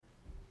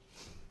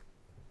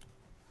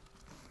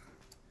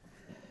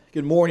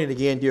Good morning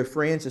again, dear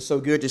friends. It's so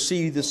good to see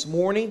you this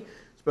morning.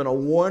 It's been a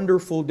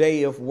wonderful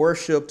day of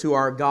worship to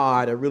our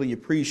God. I really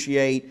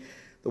appreciate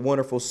the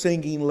wonderful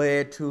singing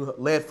led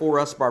for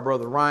us by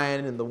Brother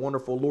Ryan and the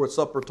wonderful Lord's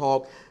Supper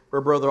talk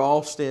for Brother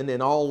Austin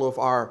and all of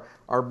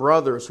our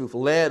brothers who've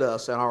led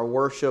us in our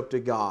worship to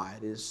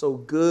God. It is so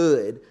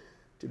good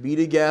to be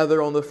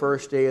together on the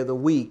first day of the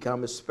week.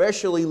 I'm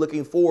especially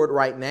looking forward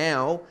right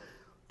now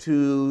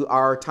to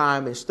our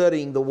time in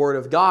studying the Word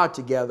of God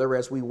together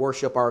as we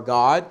worship our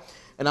God.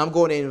 And I'm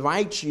going to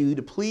invite you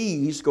to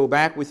please go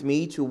back with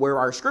me to where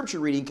our scripture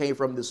reading came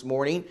from this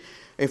morning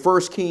in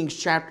 1 Kings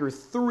chapter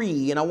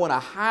 3. And I want to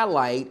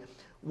highlight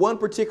one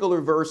particular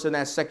verse in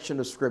that section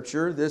of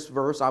scripture. This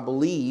verse, I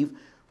believe,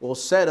 will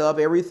set up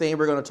everything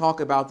we're going to talk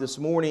about this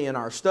morning in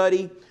our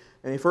study.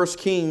 And in 1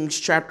 Kings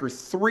chapter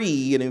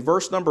 3 and in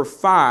verse number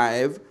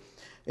 5,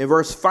 in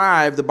verse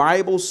 5, the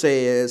Bible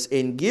says,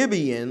 "In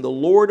Gibeon the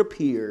Lord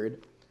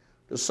appeared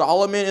to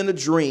Solomon in a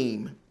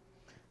dream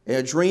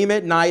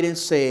at night and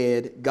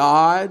said,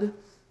 God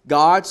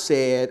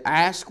said,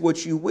 ask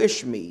what you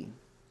wish me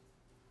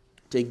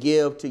to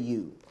give to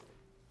you."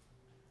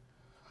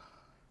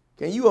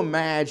 Can you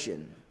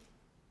imagine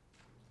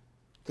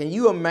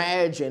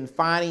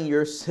finding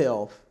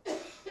yourself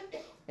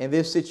in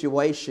this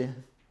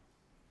situation?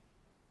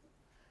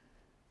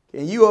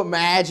 Can you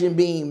imagine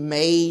being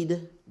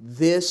made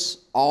this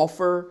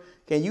offer?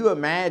 Can you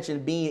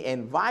imagine being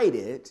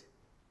invited,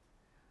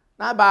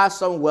 not by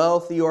some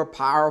wealthy or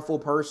powerful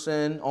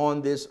person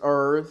on this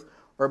earth,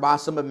 or by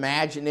some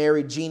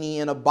imaginary genie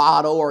in a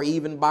bottle, or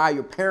even by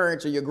your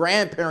parents or your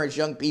grandparents,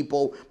 young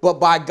people, but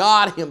by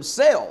God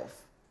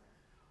Himself,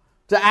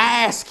 to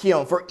ask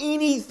Him for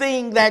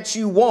anything that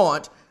you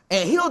want,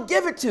 and He'll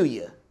give it to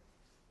you.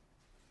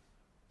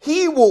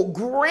 He will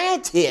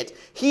grant it.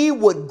 He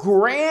will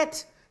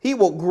grant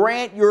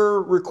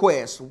your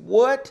request.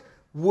 What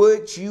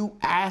would you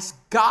ask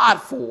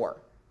God for?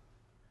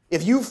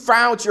 If you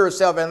found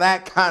yourself in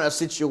that kind of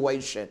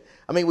situation,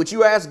 I mean, would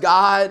you ask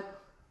God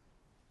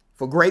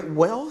for great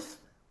wealth?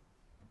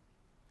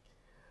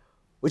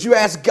 Would you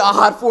ask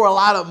God for a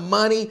lot of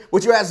money?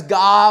 Would you ask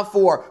God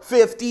for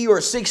 $50 or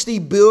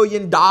 $60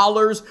 billion?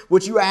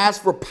 Would you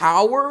ask for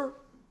power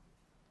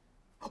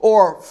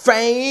or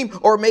fame,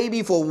 or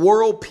maybe for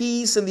world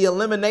peace and the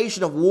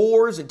elimination of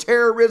wars and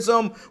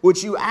terrorism?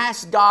 Would you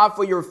ask God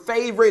for your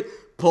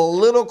favorite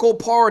political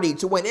party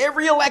to win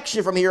every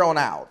election from here on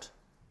out?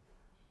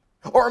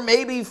 Or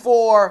maybe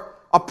for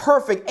a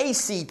perfect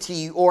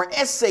ACT or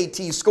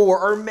SAT score,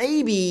 or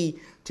maybe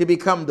to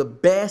become the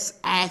best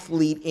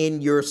athlete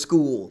in your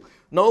school.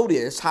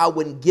 Notice how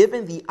when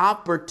given the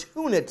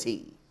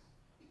opportunity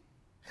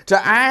to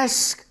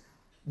ask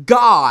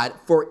God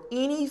for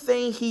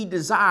anything he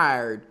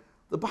desired,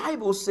 the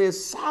Bible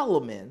says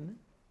Solomon,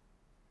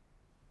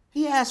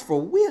 he asked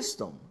for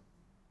wisdom.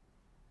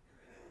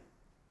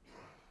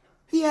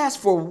 He asked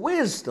for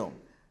wisdom.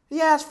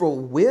 He asked for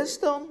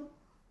wisdom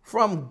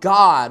from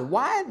God.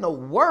 Why in the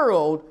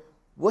world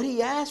would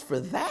he ask for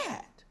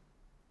that?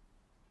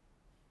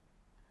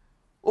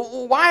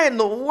 Why in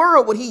the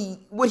world would he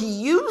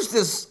use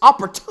this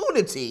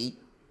opportunity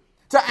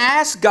to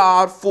ask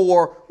God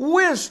for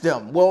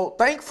wisdom? Well,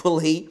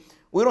 thankfully,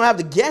 we don't have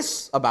to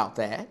guess about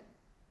that.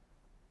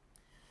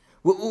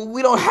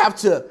 We don't have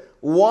to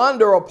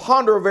wonder or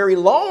ponder very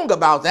long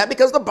about that,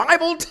 because the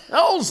Bible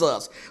tells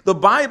us. The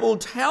Bible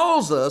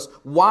tells us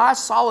why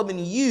Solomon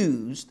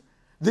used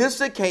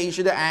this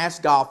occasion to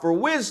ask God for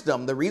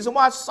wisdom. The reason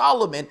why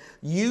Solomon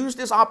used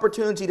this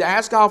opportunity to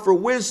ask God for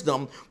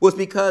wisdom was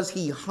because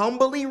he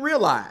humbly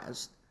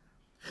realized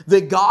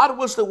that God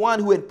was the one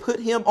who had put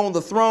him on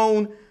the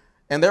throne,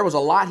 and there was a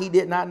lot he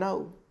did not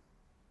know.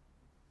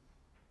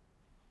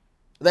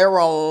 There were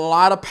a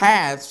lot of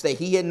paths that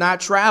he had not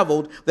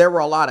traveled. There were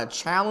a lot of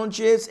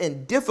challenges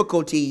and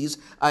difficulties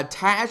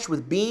attached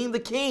with being the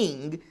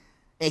king,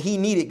 and he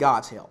needed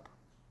God's help.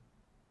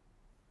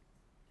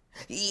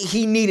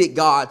 He needed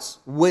God's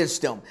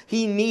wisdom.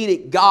 He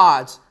needed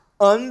God's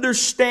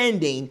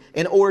understanding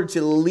in order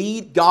to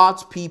lead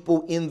God's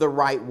people in the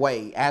right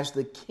way. As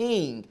the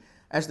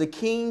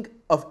king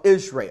of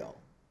Israel,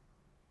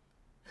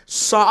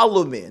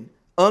 Solomon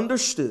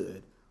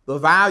understood the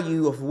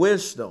value of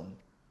wisdom.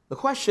 The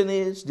question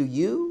is, do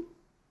you?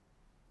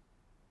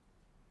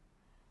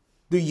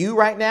 Do you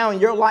right now in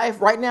your life,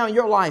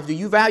 do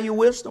you value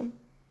wisdom?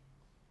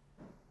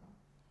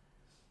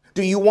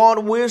 Do you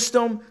want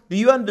wisdom? Do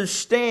you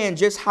understand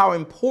just how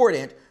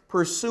important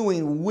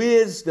pursuing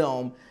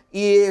wisdom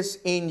is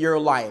in your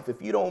life?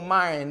 If you don't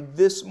mind,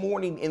 this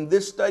morning in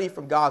this study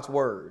from God's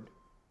Word,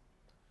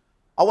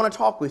 I want to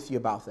talk with you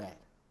about that.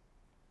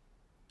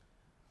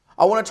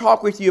 I want to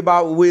talk with you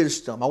about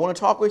wisdom. I want to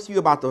talk with you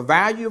about the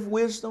value of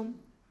wisdom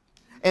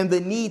and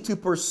the need to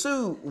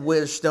pursue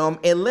wisdom.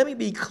 And let me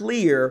be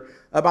clear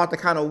about the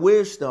kind of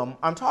wisdom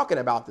I'm talking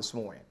about this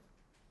morning.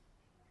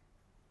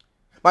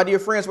 My dear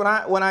friends, when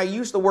I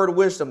use the word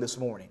wisdom this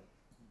morning,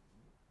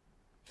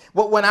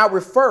 when I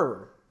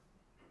refer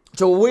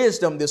to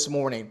wisdom this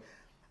morning,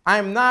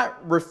 I'm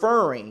not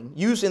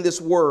using this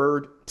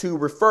word to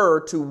refer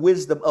to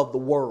wisdom of the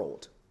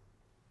world.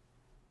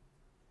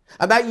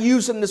 I'm not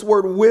using this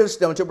word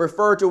wisdom to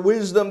refer to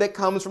wisdom that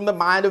comes from the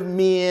mind of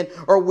men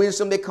or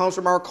wisdom that comes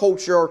from our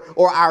culture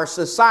or our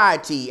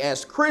society.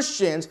 As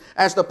Christians,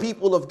 as the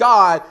people of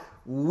God,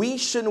 we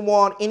shouldn't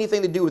want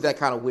anything to do with that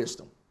kind of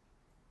wisdom.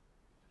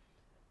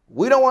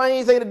 We don't want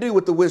anything to do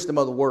with the wisdom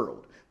of the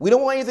world. We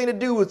don't want anything to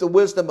do with the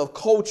wisdom of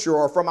culture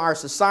or from our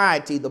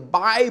society. The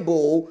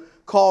Bible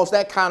calls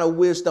that kind of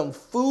wisdom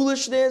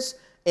foolishness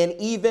and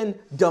even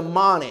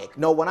demonic.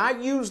 No, when I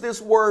use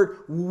this word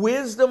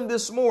wisdom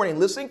this morning,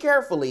 listen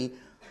carefully,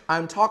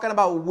 I'm talking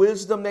about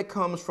wisdom that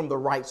comes from the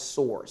right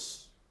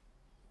source.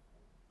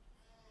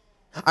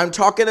 I'm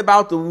talking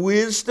about the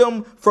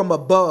wisdom from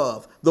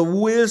above, the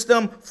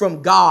wisdom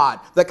from God,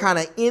 the kind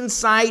of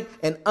insight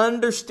and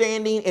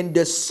understanding and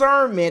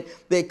discernment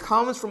that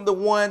comes from the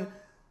one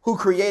who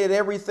created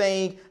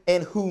everything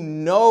and who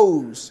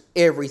knows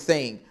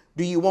everything.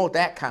 Do you want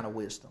that kind of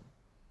wisdom?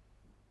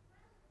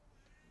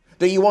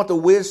 Do you want the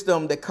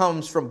wisdom that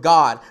comes from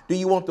God? Do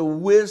you want the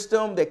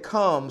wisdom that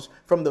comes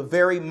from the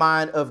very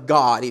mind of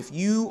God? If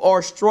you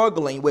are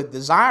struggling with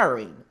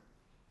desiring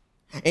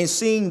and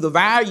seeing the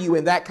value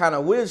in that kind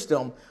of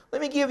wisdom, let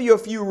me give you a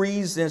few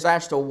reasons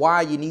as to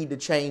why you need to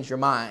change your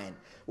mind.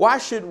 Why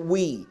should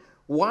we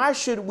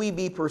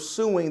be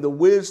pursuing the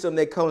wisdom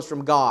that comes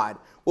from God?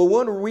 Well,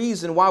 one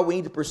reason why we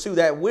need to pursue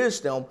that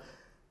wisdom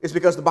is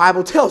because the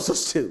Bible tells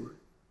us to.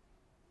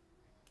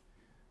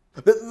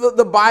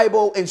 The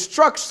Bible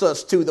instructs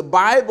us to. The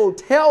Bible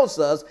tells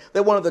us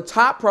that one of the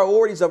top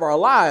priorities of our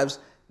lives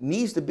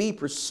needs to be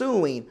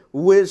pursuing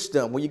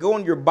wisdom. When you go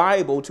in your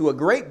Bible to a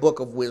great book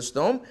of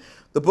wisdom,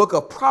 the book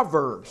of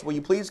Proverbs, will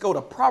you please go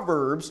to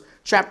Proverbs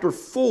chapter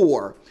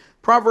 4.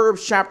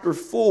 Proverbs chapter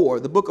 4.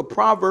 The book of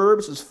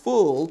Proverbs is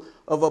full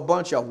of a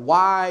bunch of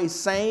wise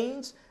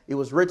sayings. It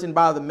was written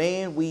by the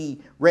man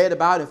we read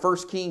about in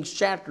 1 Kings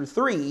chapter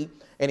 3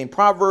 and in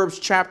Proverbs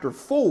chapter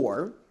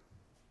 4.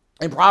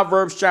 In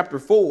Proverbs chapter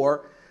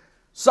 4,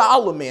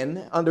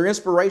 Solomon, under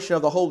inspiration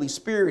of the Holy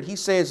Spirit, he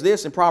says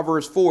this in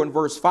Proverbs 4 and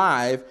verse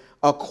 5,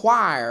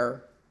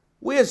 acquire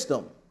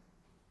wisdom,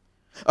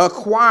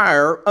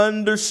 acquire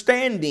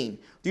understanding.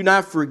 Do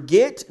not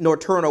forget nor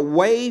turn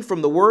away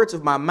from the words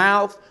of my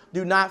mouth.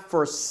 Do not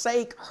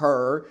forsake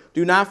her.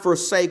 Do not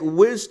forsake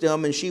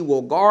wisdom, and she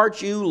will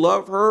guard you.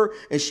 Love her,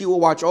 and she will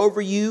watch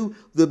over you.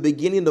 The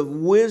beginning of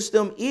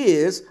wisdom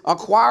is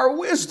acquire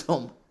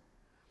wisdom.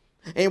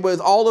 And with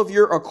all of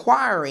your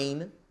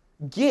acquiring,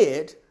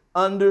 get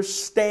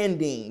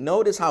understanding.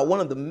 Notice how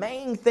one of the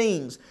main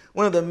things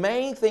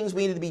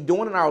we need to be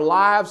doing in our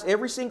lives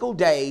every single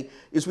day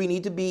is we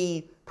need to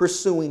be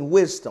pursuing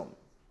wisdom.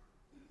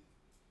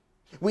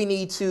 We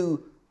need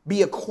to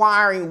be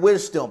acquiring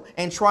wisdom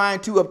and trying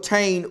to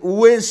obtain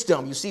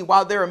wisdom. You see,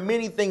 while there are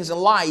many things in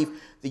life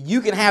that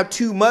you can have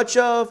too much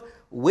of,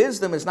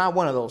 wisdom is not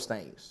one of those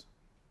things.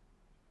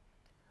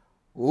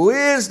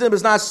 Wisdom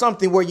is not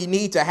something where you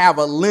need to have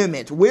a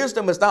limit.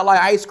 Wisdom is not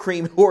like ice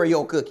cream and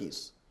Oreo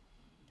cookies.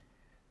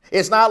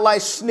 It's not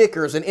like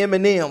Snickers and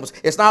M&Ms.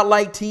 It's not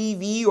like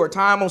TV or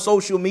time on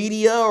social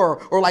media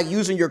or like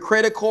using your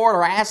credit card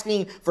or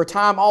asking for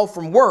time off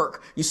from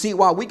work. You see,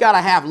 while we got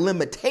to have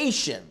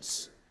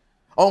limitations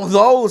on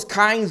those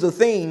kinds of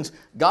things,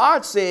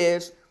 God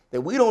says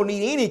that we don't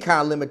need any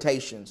kind of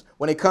limitations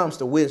when it comes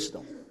to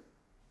wisdom.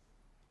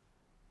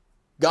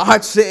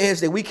 God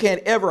says that we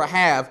can't ever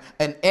have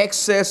an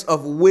excess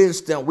of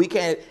wisdom. We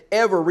can't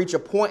ever reach a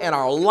point in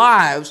our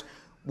lives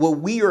where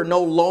we are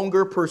no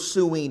longer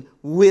pursuing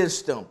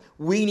wisdom.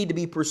 We need to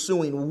be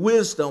pursuing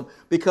wisdom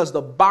because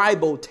the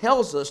Bible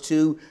tells us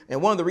to.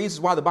 And one of the reasons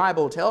why the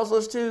Bible tells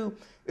us to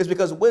is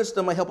because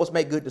wisdom will help us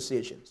make good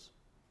decisions.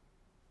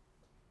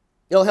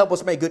 It'll help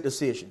us make good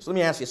decisions. Let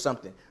me ask you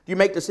something. Do you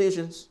make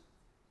decisions?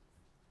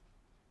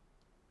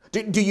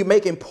 Do you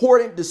make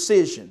important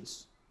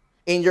decisions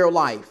in your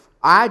life?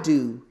 I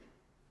do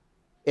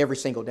every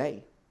single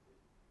day.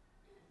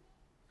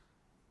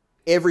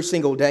 Every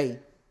single day.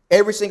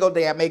 Every single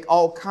day I make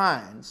all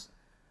kinds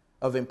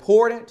of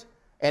important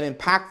and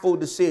impactful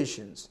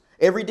decisions.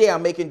 Every day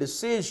I'm making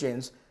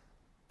decisions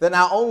that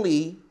not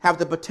only have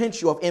the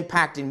potential of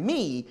impacting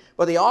me,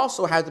 but they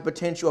also have the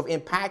potential of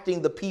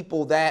impacting the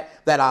people that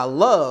I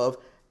love,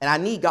 and I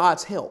need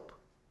God's help.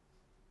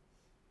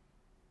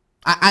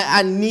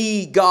 I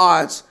need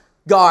God's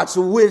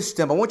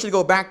wisdom. I want you to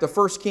go back to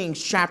 1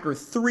 Kings chapter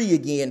 3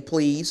 again,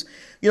 please.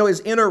 You know, it's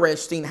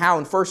interesting how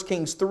in 1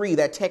 Kings 3,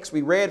 that text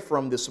we read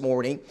from this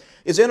morning,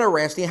 it's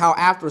interesting how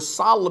after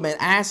Solomon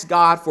asked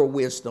God for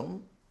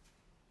wisdom,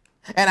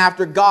 and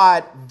after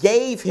God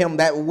gave him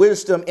that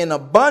wisdom in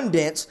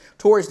abundance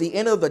towards the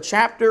end of the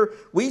chapter,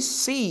 we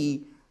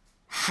see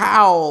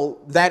how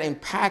that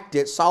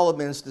impacted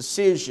Solomon's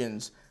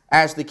decisions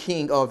as the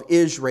king of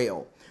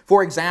Israel.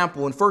 For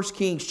example, in 1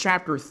 Kings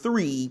chapter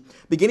 3,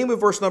 beginning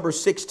with verse number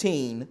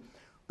 16,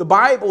 the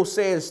Bible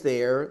says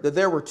there that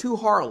there were two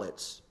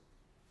harlots.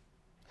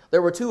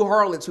 There were two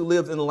harlots who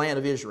lived in the land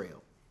of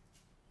Israel.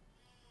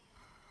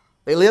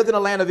 They lived in the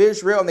land of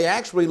Israel, and they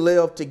actually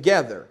lived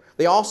together.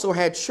 They also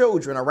had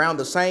children around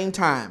the same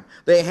time.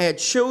 They had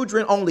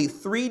children only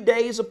 3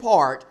 days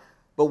apart,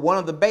 but one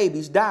of the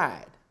babies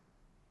died.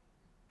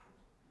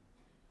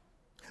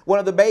 One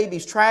of the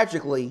babies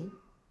tragically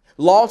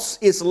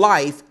lost its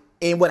life,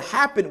 and what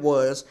happened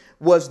was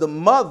the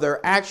mother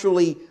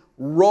actually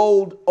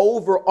rolled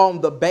over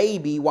on the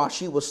baby while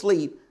she was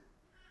asleep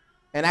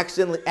and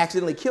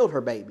accidentally killed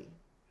her baby.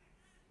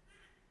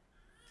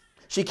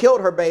 She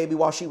killed her baby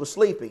while she was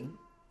sleeping.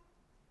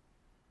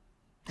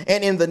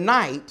 And in the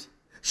night,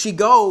 she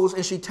goes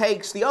and she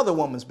takes the other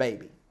woman's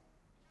baby.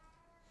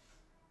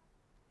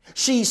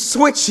 She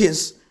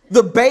switches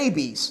the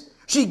babies.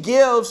 She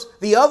gives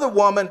the other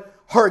woman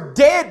her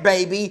dead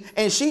baby,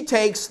 and she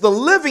takes the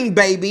living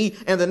baby.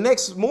 And the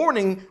next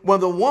morning, when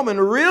the woman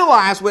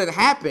realized what had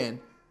happened,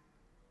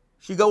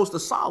 she goes to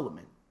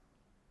Solomon.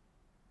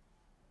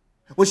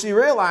 When she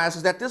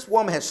realizes that this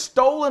woman has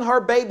stolen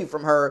her baby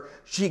from her,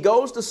 she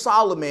goes to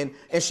Solomon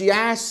and she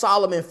asks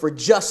Solomon for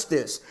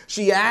justice.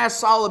 She asks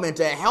Solomon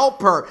to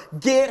help her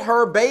get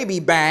her baby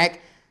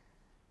back.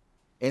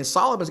 And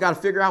Solomon's got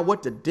to figure out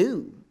what to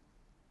do.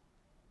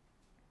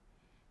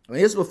 I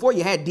mean, this is before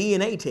you had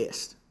DNA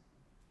tests.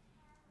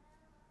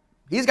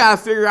 He's got to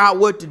figure out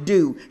what to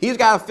do. He's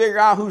got to figure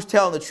out who's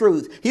telling the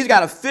truth. He's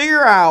got to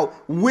figure out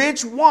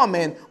which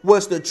woman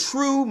was the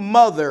true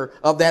mother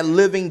of that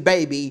living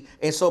baby.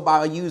 And so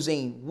by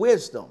using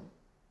wisdom,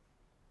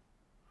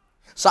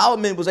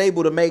 Solomon was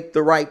able to make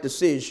the right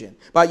decision.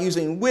 By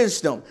using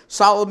wisdom,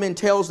 Solomon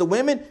tells the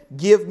women,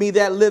 give me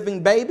that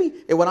living baby.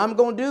 And what I'm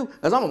going to do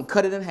is I'm going to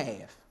cut it in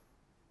half.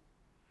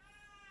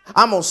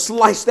 I'm going to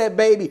slice that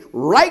baby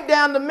right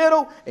down the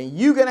middle, and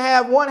you can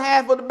have one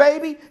half of the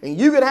baby, and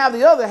you can have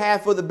the other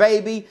half of the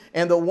baby.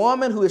 And the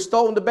woman who has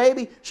stolen the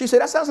baby, she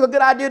said, that sounds like a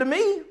good idea to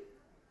me.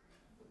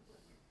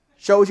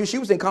 Shows you she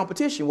was in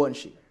competition, wasn't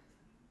she?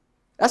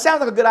 That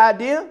sounds like a good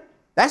idea.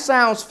 That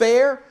sounds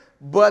fair.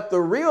 But the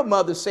real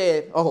mother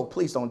said, oh,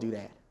 please don't do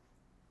that.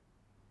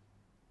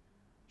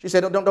 She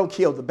said, don't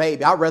kill the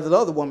baby. I'd rather the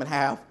other woman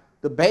have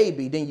the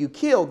baby than you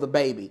kill the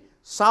baby.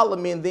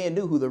 Solomon then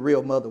knew who the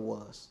real mother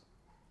was.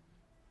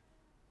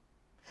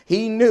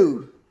 He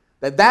knew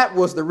that that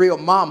was the real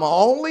mama.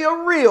 Only a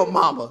real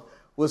mama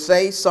would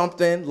say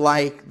something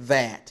like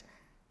that.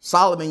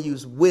 Solomon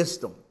used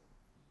wisdom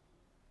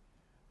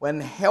when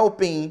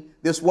helping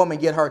this woman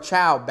get her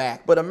child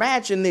back. But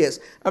imagine this.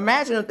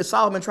 Imagine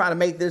Solomon trying to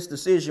make this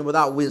decision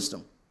without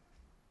wisdom.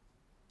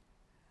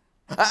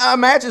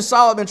 Imagine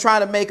Solomon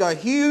trying to make a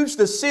huge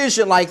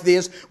decision like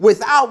this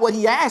without what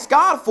he asked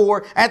God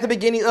for at the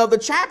beginning of the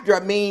chapter. I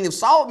mean, if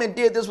Solomon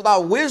did this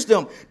without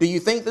wisdom, do you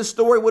think this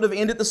story would have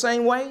ended the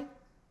same way?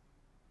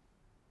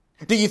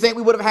 Do you think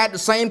we would have had the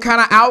same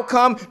kind of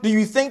outcome? Do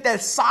you think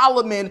that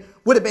Solomon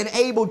would have been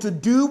able to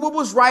do what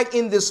was right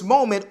in this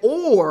moment?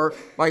 Or,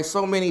 like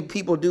so many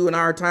people do in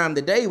our time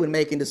today when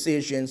making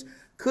decisions,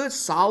 could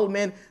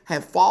Solomon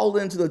have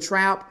fallen into the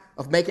trap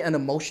of making an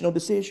emotional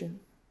decision?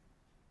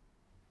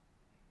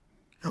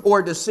 Or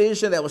a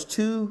decision that was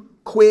too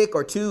quick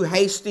or too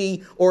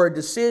hasty, or a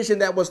decision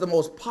that was the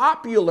most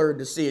popular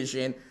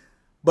decision,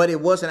 but it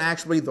wasn't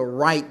actually the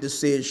right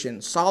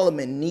decision.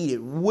 Solomon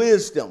needed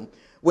wisdom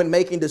when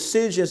making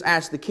decisions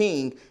as the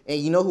king. And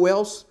you know who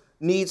else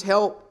needs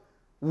help?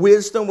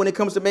 Wisdom when it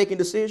comes to making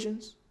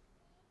decisions?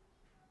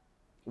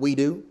 We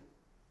do.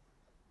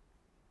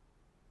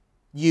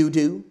 You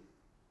do.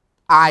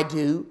 I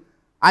do.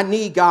 I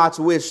need God's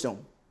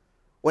wisdom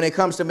when it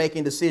comes to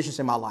making decisions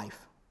in my life.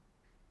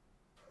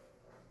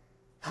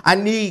 I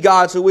need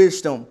God's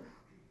wisdom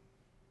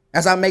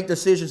as I make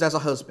decisions as a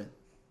husband,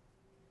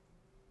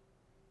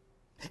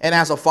 and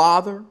as a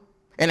father,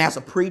 and as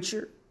a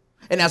preacher,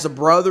 and as a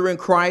brother in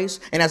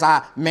Christ, and as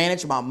I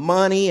manage my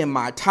money and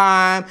my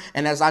time,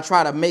 and as I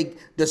try to make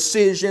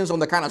decisions on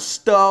the kind of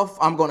stuff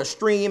I'm going to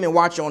stream and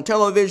watch on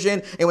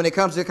television, and when it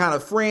comes to the kind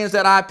of friends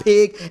that I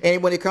pick,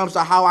 and when it comes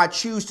to how I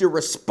choose to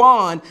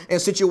respond in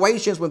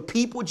situations when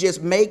people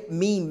just make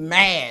me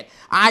mad.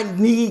 I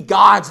need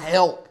God's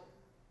help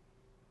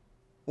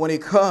when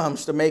it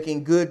comes to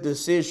making good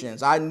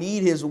decisions. I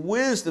need his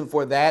wisdom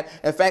for that.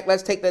 In fact,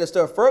 let's take that a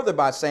step further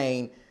by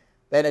saying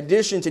that in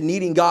addition to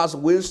needing God's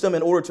wisdom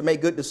in order to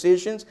make good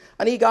decisions,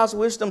 I need God's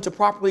wisdom to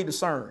properly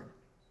discern.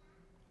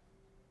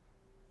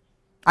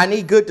 I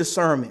need good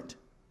discernment.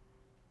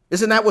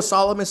 Isn't that what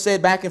Solomon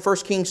said back in 1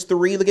 Kings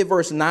 3? Look at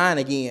verse 9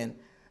 again.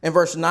 In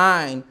verse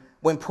 9,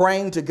 when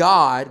praying to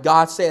God,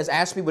 God says,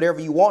 ask me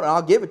whatever you want and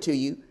I'll give it to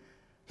you.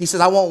 He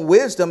says, I want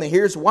wisdom, and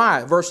here's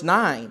why. Verse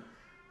 9.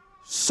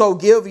 So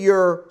give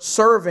your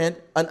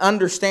servant an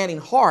understanding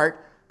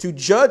heart to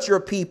judge your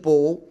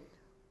people,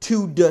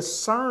 to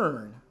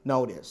discern,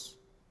 notice,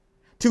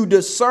 to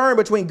discern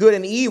between good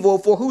and evil,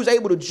 for who's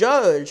able to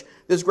judge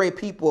this great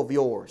people of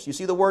yours? You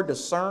see the word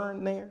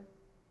discern there?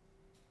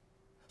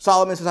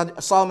 Solomon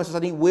says, I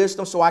need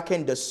wisdom so I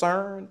can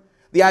discern.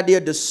 The idea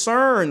of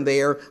discern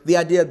there, the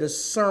idea of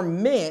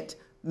discernment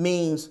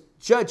means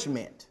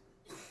judgment.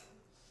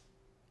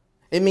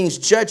 It means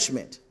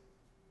judgment.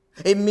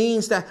 It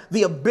means that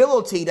the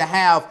ability to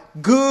have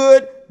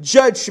good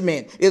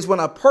judgment is when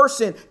a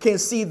person can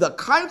see the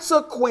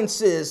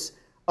consequences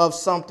of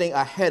something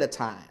ahead of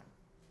time.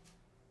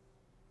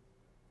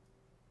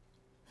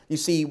 You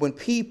see, when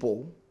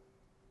people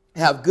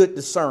have good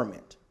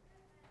discernment,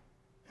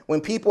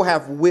 when people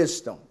have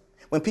wisdom,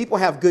 when people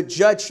have good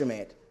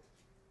judgment,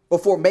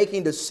 before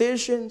making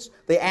decisions,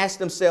 they ask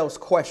themselves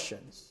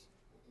questions.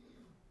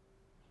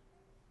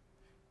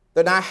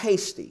 They're not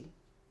hasty,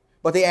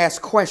 but they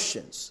ask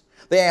questions.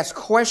 They ask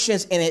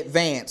questions in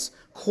advance.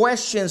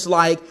 Questions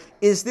like,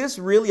 is this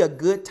really a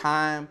good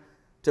time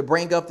to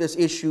bring up this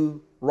issue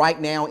right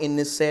now in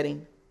this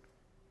setting?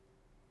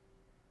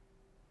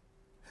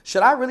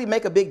 Should I really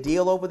make a big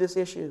deal over this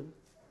issue?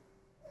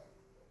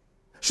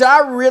 Should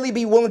I really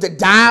be willing to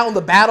die on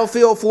the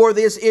battlefield for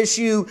this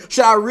issue?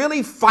 Should I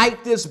really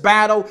fight this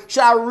battle?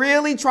 Should I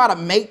really try to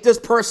make this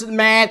person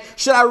mad?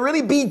 Should I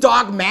really be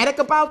dogmatic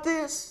about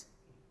this?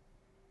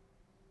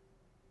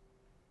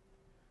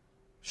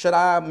 Should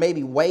I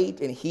maybe wait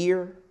and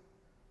hear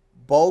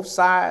both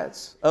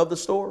sides of the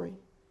story?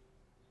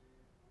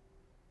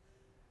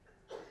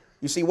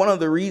 You see, one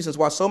of the reasons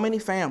why so many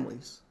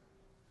families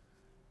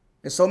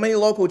and so many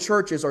local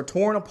churches are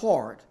torn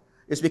apart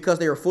is because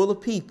they are full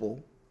of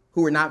people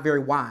who are not very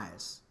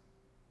wise.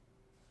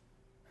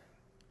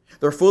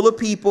 They're full of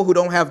people who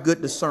don't have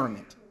good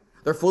discernment.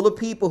 They're full of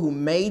people who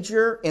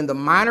major in the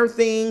minor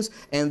things,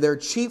 and they're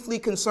chiefly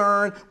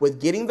concerned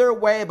with getting their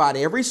way about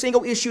every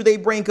single issue they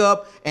bring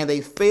up, and they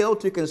fail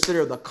to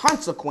consider the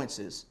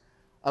consequences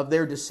of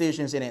their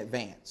decisions in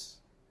advance.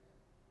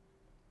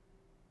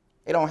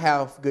 They don't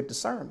have good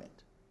discernment.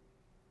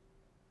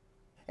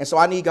 And so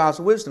I need God's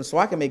wisdom so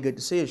I can make good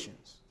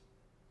decisions.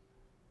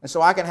 And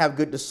so I can have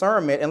good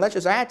discernment. And let's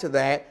just add to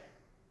that,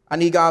 I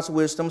need God's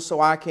wisdom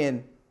so I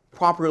can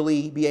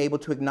properly be able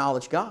to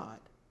acknowledge God.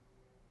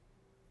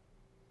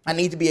 I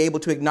need to be able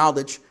to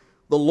acknowledge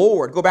the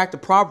Lord. Go back to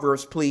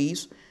Proverbs,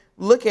 please.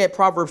 Look at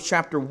Proverbs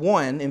chapter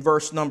 1 in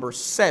verse number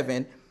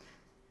 7.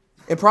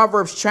 In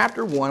Proverbs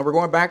chapter 1, we're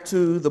going back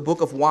to the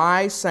book of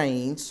wise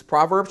sayings.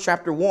 Proverbs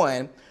chapter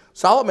 1,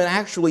 Solomon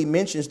actually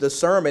mentions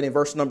discernment in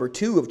verse number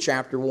 2 of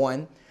chapter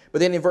 1. But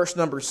then in verse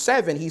number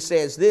 7, he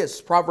says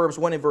this, Proverbs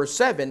 1 and verse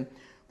 7,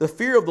 the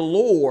fear of the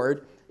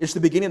Lord is the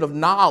beginning of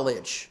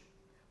knowledge.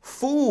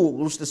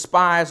 Fools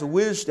despise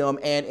wisdom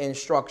and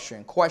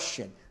instruction.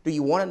 Question, do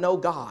you want to know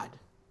God?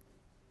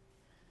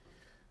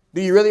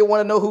 Do you really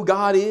want to know who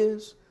God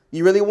is? Do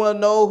you really want to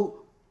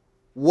know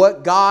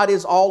what God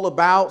is all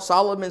about?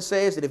 Solomon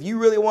says that if you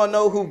really want to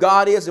know who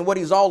God is and what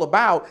he's all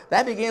about,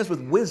 that begins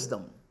with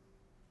wisdom.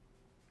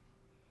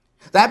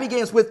 That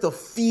begins with the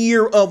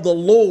fear of the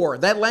Lord.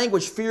 That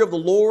language, fear of the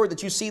Lord,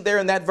 that you see there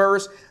in that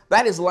verse,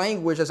 that is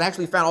language that's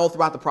actually found all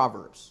throughout the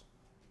Proverbs.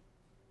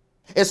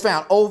 It's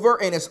found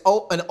over and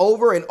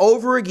over and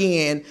over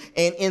again.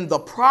 And in the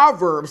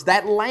Proverbs,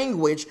 that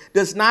language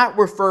does not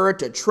refer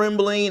to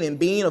trembling and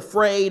being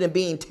afraid and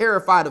being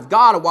terrified of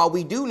God. And while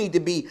we do need to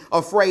be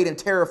afraid and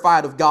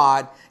terrified of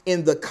God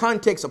in the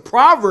context of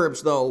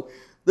Proverbs, though,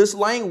 this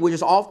language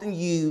is often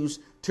used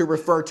to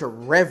refer to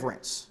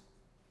reverence.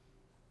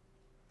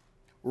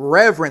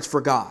 Reverence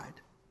for God,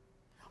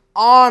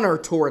 honor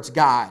towards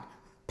God,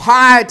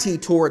 piety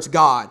towards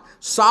God.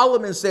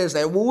 Solomon says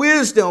that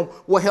wisdom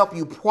will help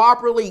you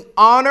properly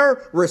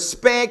honor,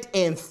 respect,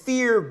 and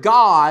fear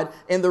God.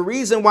 And the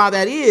reason why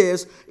that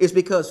is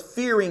because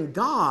fearing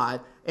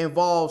God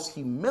involves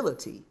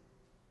humility.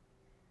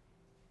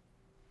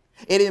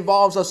 It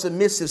involves a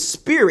submissive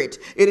spirit.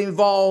 It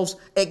involves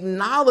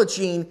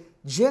acknowledging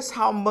just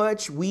how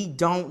much we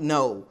don't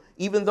know.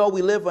 Even though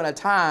we live in a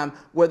time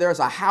where there's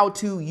a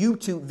how-to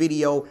YouTube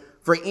video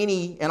for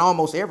any and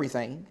almost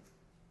everything.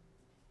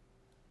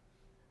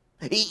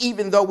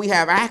 Even though we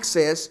have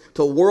access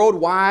to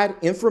worldwide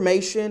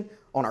information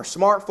on our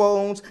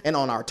smartphones and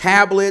on our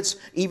tablets,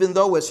 even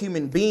though as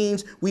human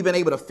beings, we've been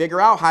able to figure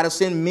out how to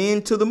send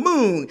men to the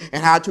moon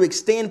and how to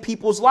extend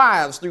people's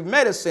lives through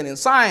medicine and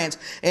science.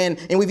 And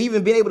we've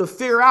even been able to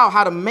figure out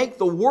how to make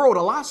the world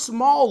a lot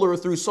smaller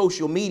through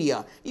social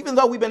media. Even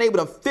though we've been able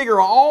to figure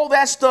all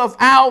that stuff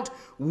out,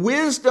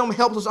 wisdom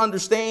helps us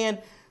understand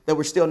that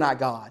we're still not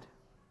God.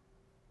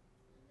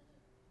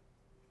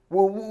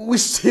 We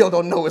still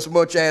don't know as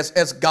much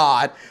as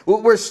God.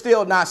 We're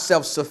still not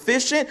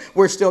self-sufficient.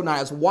 We're still not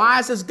as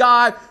wise as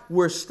God.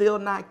 We're still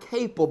not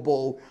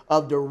capable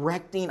of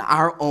directing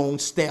our own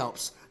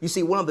steps. You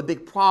see, one of the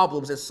big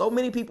problems that so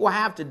many people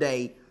have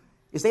today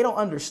is they don't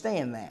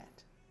understand that.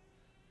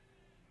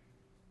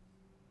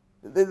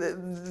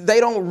 They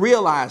don't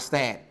realize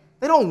that.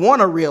 They don't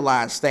want to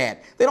realize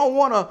that. They don't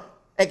want to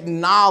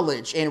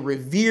acknowledge and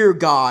revere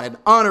God and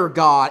honor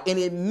God and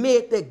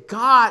admit that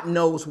God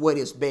knows what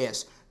is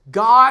best.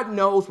 God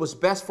knows what's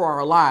best for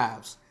our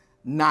lives,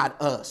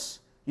 not us.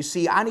 You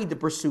see, I need to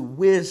pursue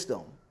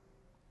wisdom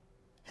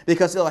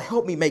because it'll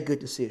help me make good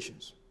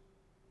decisions.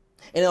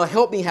 And it'll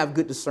help me have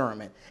good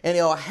discernment. And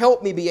it'll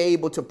help me be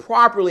able to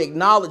properly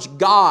acknowledge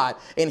God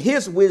and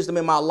his wisdom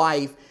in my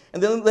life.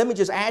 And then let me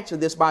just add to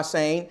this by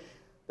saying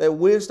that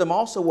wisdom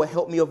also will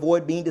help me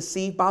avoid being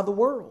deceived by the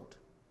world.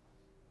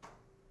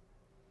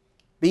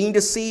 Being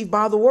deceived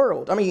by the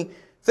world. I mean,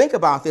 think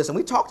about this, and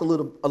we talked a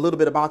little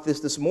bit about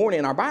this morning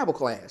in our Bible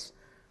class.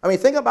 I mean,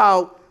 think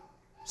about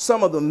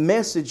some of the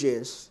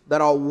messages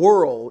that our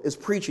world is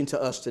preaching to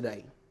us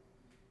today.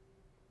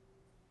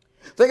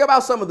 Think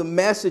about some of the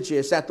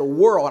messages that the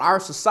world, our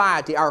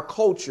society, our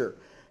culture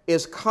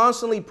is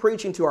constantly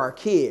preaching to our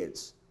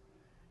kids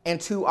and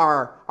to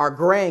our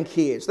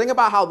grandkids. Think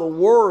about how the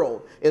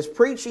world is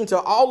preaching to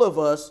all of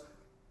us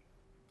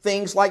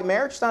things like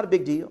marriage is not a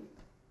big deal.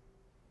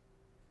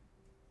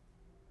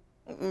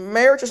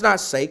 Marriage is not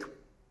sacred.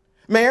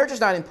 Marriage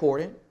is not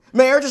important.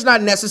 Marriage is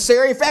not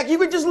necessary. In fact, you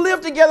could just live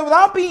together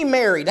without being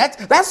married.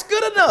 That's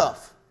good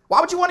enough.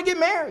 Why would you want to get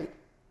married?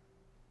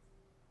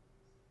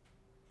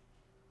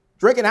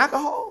 Drinking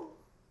alcohol?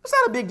 That's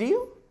not a big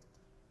deal.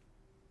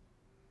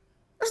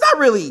 It's not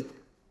really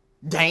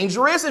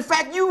dangerous. In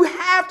fact, you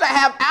have to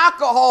have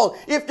alcohol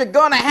if you're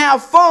going to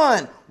have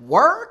fun.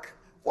 Work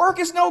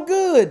is no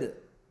good.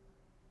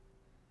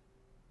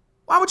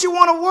 Why would you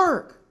want to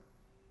work?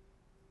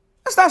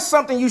 That's not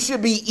something you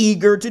should be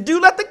eager to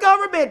do. Let the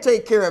government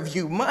take care of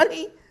you.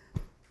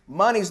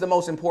 Money's the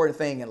most important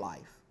thing in life.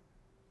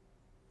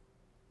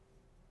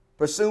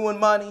 Pursuing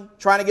money,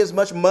 trying to get as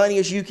much money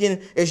as you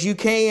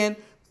can,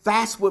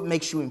 that's what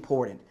makes you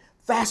important.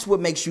 That's what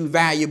makes you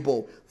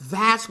valuable.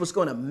 That's what's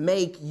going to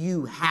make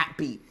you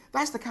happy.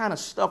 That's the kind of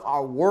stuff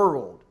our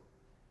world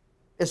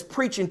is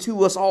preaching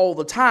to us all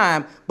the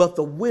time, but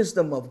the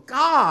wisdom of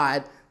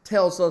God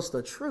tells us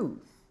the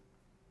truth.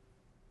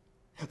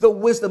 The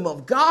wisdom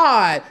of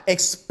God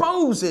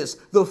exposes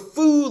the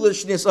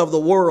foolishness of the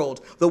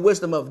world. The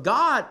wisdom of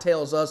God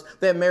tells us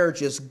that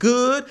marriage is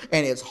good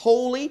and it's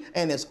holy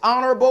and it's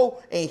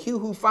honorable, and he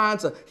who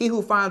finds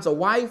a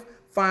wife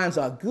finds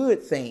a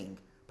good thing.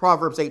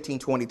 Proverbs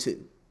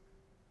 18:22.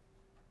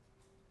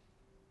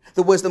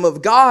 The wisdom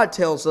of God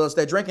tells us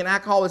that drinking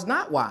alcohol is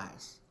not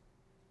wise.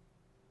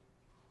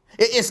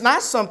 It's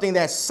not something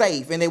that's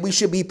safe and that we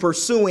should be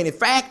pursuing. In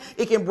fact,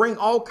 it can bring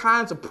all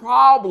kinds of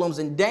problems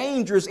and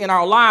dangers in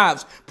our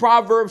lives.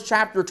 Proverbs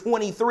chapter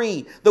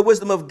 23, the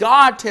wisdom of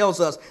God tells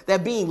us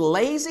that being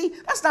lazy,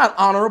 that's not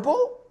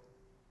honorable.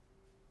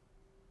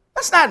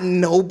 That's not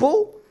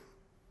noble.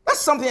 That's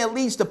something that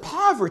leads to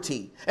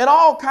poverty and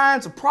all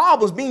kinds of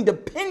problems, being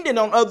dependent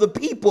on other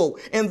people.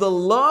 And the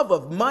love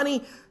of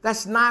money,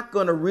 that's not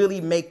going to really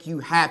make you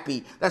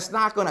happy. That's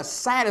not going to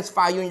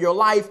satisfy you in your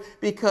life,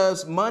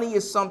 because money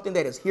is something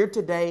that is here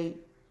today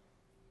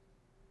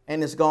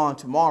and is gone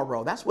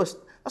tomorrow. That's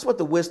what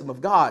the wisdom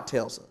of God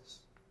tells us.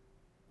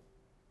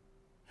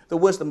 The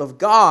wisdom of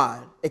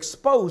God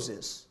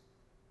exposes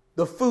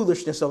the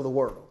foolishness of the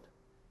world.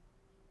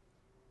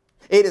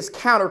 It is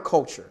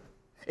counterculture.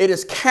 It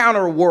is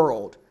counter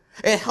world.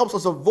 It helps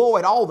us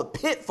avoid all the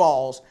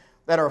pitfalls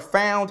that are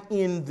found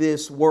in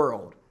this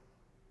world.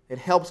 It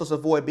helps us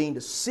avoid being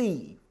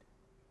deceived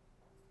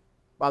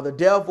by the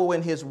devil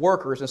and his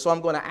workers. And so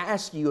I'm going to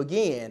ask you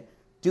again,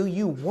 do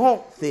you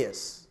want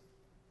this?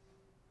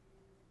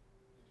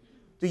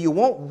 Do you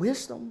want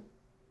wisdom?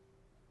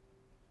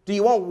 Do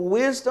you want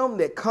wisdom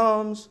that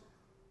comes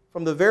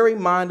from the very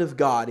mind of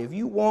God? If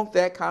you want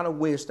that kind of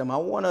wisdom, I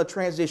want to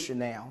transition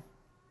now.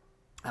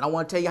 And I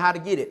want to tell you how to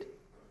get it.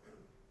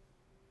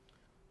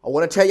 I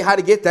want to tell you how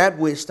to get that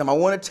wisdom. I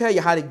want to tell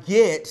you how to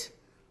get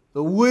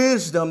the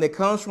wisdom that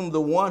comes from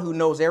the one who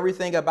knows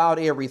everything about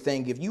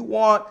everything. If you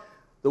want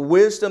the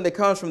wisdom that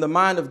comes from the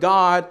mind of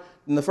God,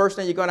 then the first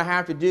thing you're going to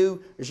have to do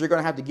is you're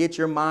going to have to get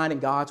your mind in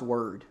God's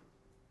word.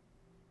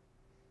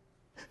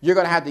 You're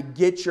going to have to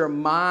get your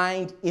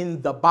mind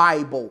in the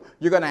Bible.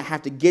 You're going to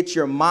have to get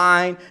your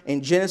mind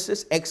in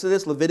Genesis,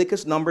 Exodus,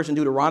 Leviticus, Numbers, and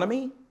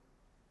Deuteronomy.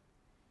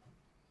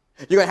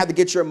 You're going to have to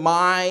get your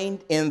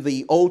mind in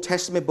the Old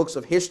Testament books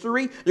of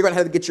history. You're going to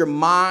have to get your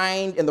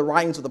mind in the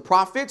writings of the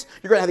prophets.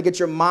 You're going to have to get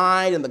your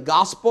mind in the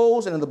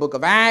Gospels and in the book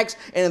of Acts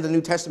and in the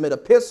New Testament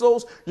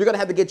epistles. You're going to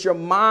have to get your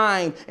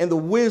mind in the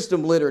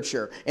wisdom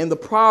literature, in the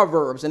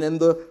Proverbs and in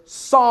the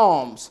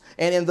Psalms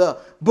and in the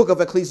book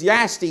of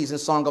Ecclesiastes and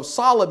Song of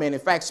Solomon. In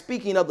fact,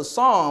 speaking of the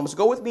Psalms,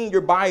 go with me in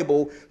your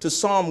Bible to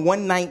Psalm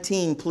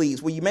 119,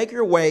 please. Will you make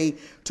your way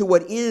to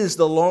what is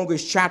the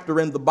longest chapter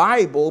in the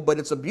Bible, but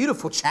it's a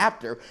beautiful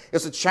chapter.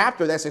 It's a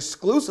chapter that's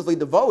exclusively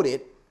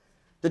devoted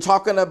to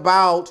talking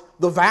about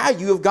the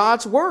value of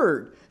God's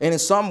word. And in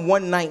Psalm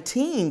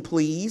 119,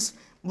 please,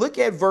 look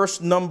at verse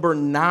number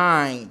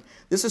 9.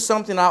 This is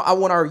something I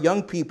want our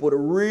young people to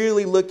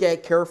really look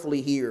at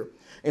carefully here.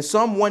 In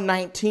Psalm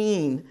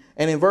 119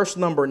 and in verse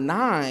number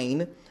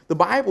 9, the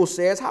Bible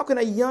says, how can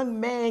a young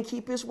man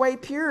keep his way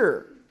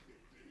pure?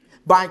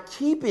 By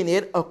keeping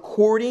it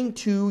according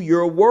to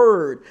your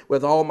word.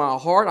 With all my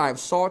heart I have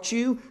sought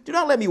you. Do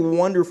not let me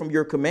wander from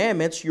your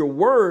commandments. Your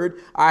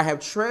word I have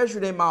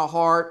treasured in my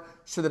heart,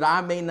 so that I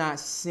may not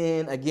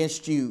sin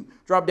against you.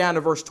 Drop down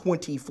to verse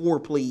 24,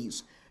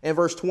 please. In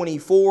verse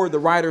 24, the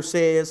writer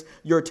says,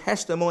 your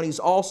testimonies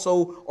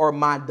also are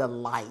my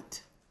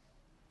delight.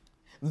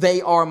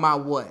 They are my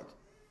what?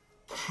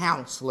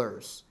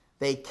 Counselors.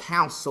 They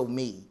counsel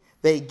me.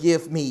 They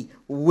give me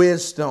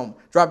wisdom.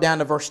 Drop down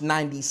to verse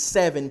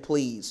 97,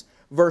 please.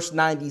 Verse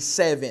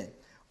 97.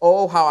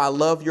 Oh, how I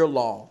love your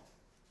law.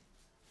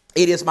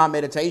 It is my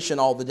meditation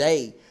all the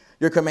day.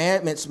 Your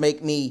commandments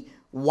make me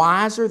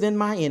wiser than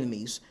my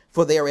enemies,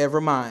 for they are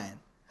ever mine.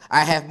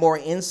 I have more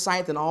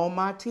insight than all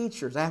my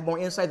teachers. I have more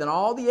insight than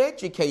all the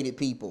educated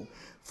people.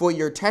 For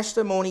your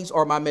testimonies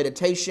are my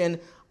meditation.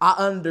 I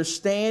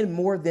understand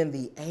more than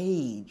the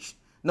aged.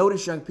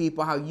 Notice, young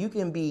people, how you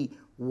can be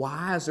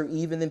wiser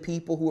even than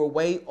people who are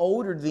way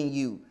older than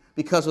you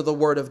because of the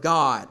word of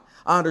God.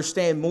 I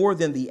understand more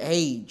than the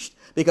aged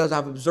because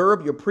I've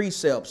observed your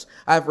precepts.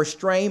 I've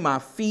restrained my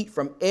feet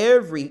from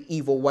every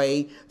evil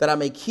way that I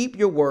may keep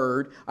your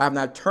word. I have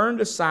not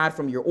turned aside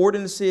from your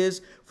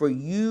ordinances, for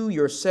you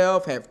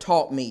yourself have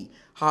taught me.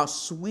 How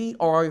sweet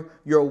are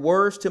your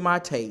words to my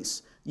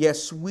taste,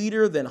 yes,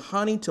 sweeter than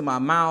honey to my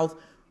mouth.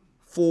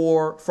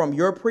 For from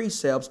your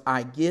precepts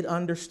I get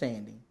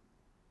understanding.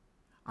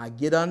 I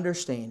get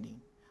understanding.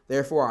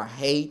 Therefore I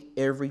hate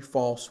every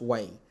false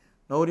way.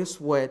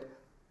 Notice what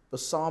the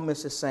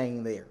psalmist is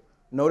saying there.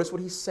 Notice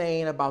what he's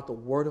saying about the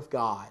word of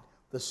God,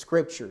 the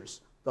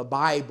scriptures, the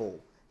Bible.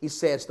 He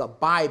says the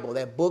Bible,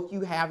 that book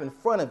you have in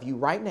front of you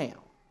right now,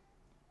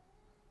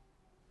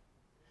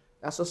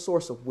 that's a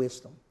source of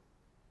wisdom.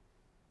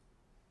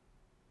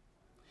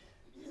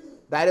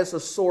 That is a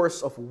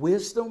source of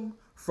wisdom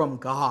from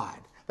God.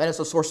 That is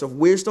a source of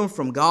wisdom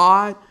from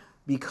God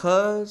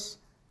because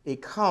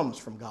it comes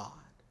from God.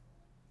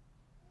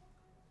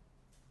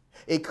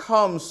 It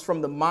comes from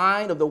the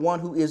mind of the one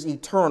who is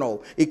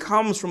eternal. It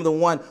comes from the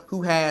one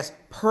who has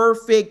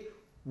perfect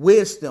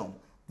wisdom.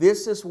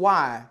 This is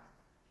why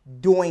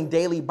doing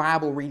daily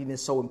Bible reading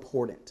is so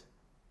important.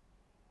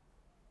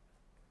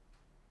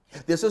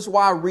 This is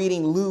why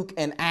reading Luke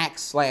and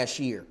Acts last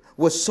year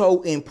was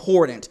so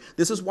important.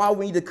 This is why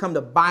we need to come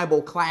to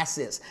Bible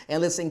classes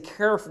and listen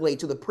carefully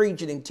to the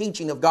preaching and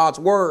teaching of God's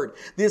word.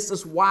 This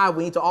is why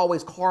we need to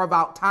always carve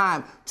out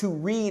time to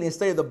read and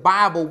study the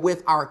Bible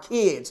with our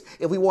kids.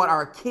 If we want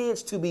our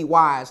kids to be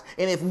wise,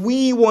 and if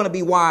we want to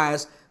be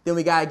wise, then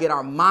we got to get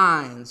our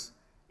minds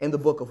in the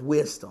book of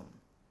wisdom.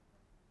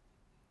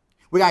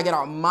 We got to get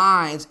our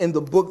minds in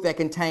the book that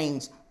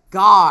contains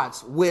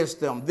God's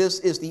wisdom. This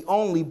is the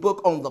only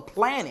book on the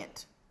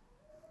planet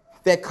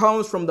that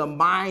comes from the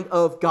mind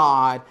of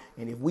God.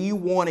 And if we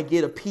want to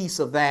get a piece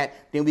of that,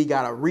 then we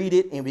got to read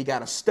it and we got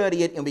to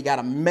study it and we got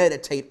to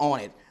meditate on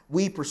it.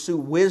 We pursue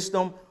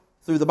wisdom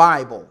through the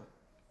Bible.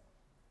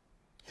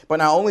 But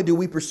not only do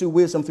we pursue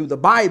wisdom through the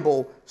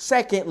Bible,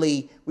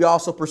 secondly, we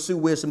also pursue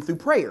wisdom through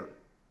prayer.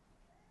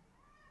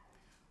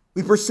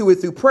 We pursue it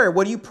through prayer.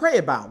 What do you pray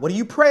about? What do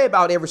you pray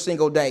about every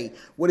single day?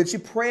 What did you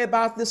pray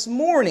about this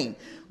morning?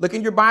 Look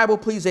in your Bible,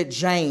 please, at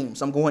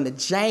James. I'm going to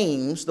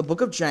James, the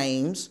book of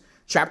James,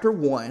 chapter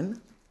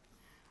 1.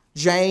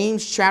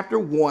 James chapter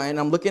 1.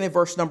 I'm looking at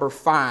verse number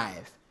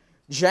 5.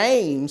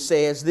 James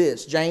says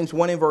this. James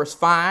 1 and verse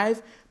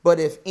 5. But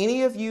if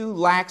any of you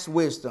lacks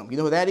wisdom, you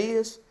know who that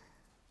is?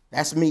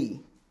 That's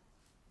me.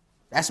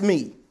 That's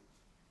me.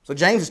 So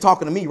James is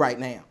talking to me right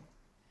now.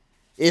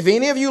 If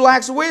any of you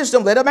lacks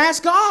wisdom, let him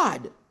ask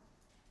God,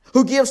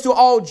 who gives to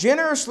all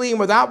generously and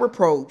without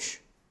reproach,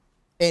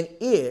 and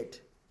it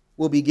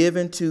will be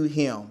given to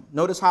him.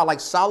 Notice how, like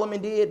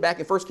Solomon did back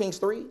in 1 Kings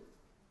 3.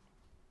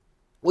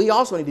 We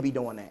also need to be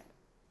doing that.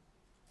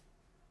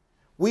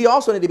 We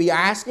also need to be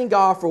asking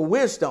God for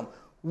wisdom.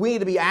 We need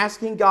to be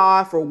asking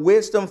God for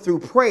wisdom through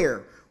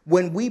prayer.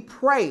 When we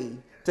pray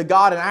to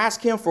God and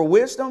ask him for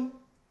wisdom,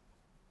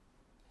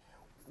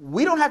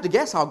 we don't have to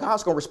guess how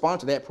God's going to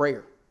respond to that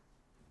prayer.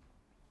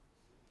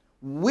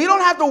 We don't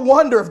have to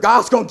wonder if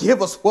God's going to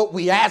give us what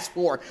we ask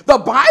for. The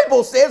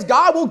Bible says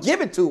God will give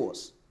it to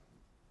us.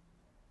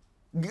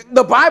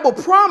 The Bible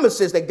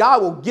promises that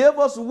God will give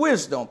us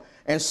wisdom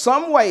in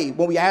some way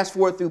when we ask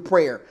for it through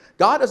prayer.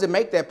 God doesn't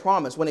make that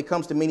promise when it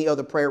comes to many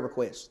other prayer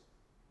requests.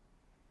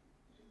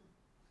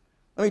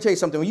 Let me tell you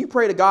something. When you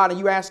pray to God and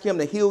you ask him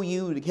to heal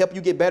you, to help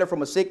you get better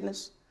from a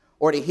sickness,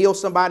 or to heal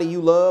somebody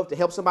you love, to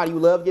help somebody you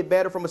love get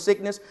better from a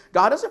sickness,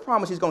 God doesn't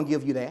promise he's going to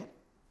give you that.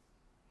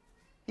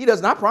 He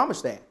does not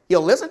promise that.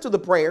 He'll listen to the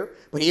prayer,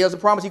 but he doesn't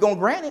promise he's going to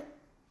grant it.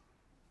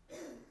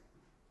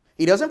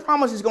 He doesn't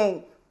promise he's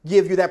going to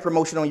give you that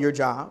promotion on your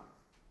job.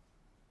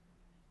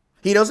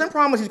 He doesn't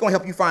promise he's going to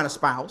help you find a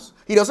spouse.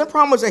 He doesn't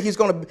promise that he's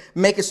going to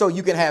make it so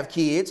you can have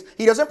kids.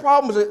 He doesn't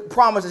promise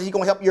that he's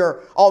going to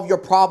help all of your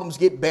problems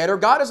get better.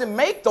 God doesn't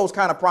make those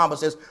kind of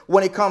promises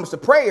when it comes to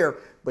prayer,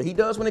 but he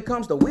does when it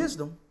comes to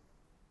wisdom.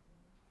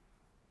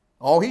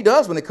 All he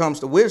does when it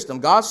comes to wisdom.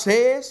 God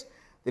says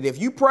that if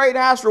you pray to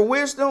ask for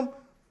wisdom,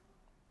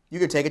 you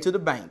can take it to the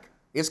bank.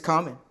 It's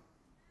coming.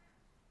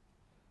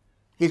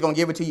 He's going to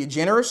give it to you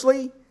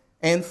generously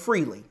and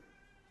freely.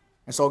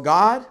 And so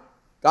God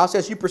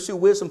says you pursue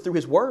wisdom through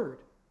his word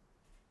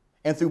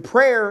and through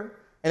prayer.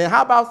 And then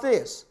how about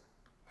this?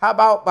 How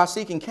about by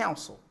seeking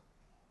counsel?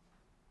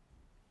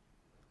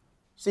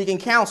 Seeking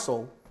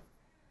counsel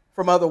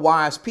from other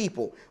wise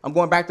people. I'm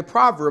going back to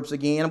Proverbs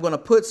again. I'm going to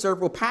put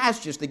several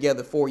passages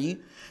together for you.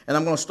 And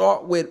I'm going to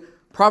start with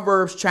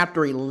Proverbs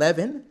chapter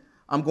 11.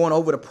 I'm going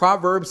over to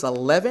Proverbs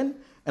 11,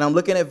 and I'm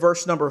looking at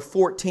verse number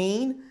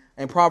 14.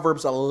 And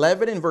Proverbs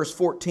 11 and verse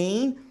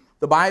 14,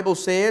 the Bible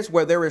says,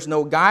 where there is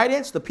no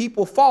guidance, the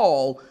people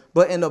fall,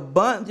 but in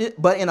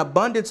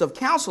abundance of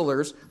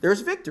counselors,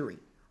 there's victory.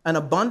 An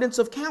abundance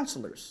of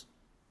counselors.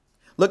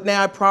 Look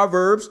now at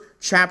Proverbs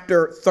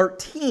chapter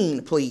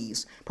 13,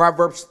 please.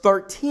 Proverbs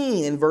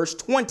 13 and verse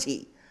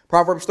 20.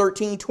 Proverbs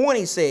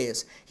 13:20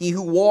 says, he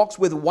who walks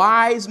with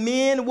wise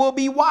men will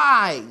be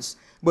wise,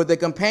 but the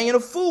companion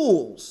of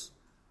fools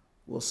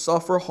will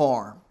suffer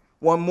harm.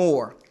 One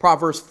more.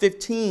 Proverbs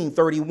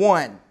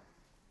 15:31.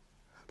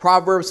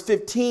 Proverbs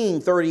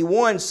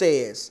 15:31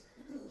 says,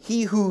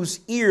 he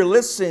whose ear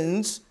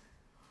listens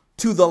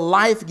to the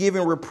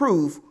life-giving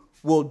reproof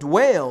will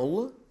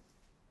dwell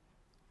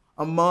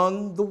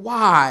among the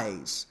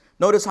wise.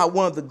 Notice how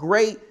one of the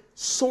great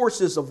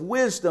sources of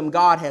wisdom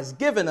God has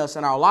given us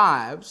in our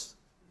lives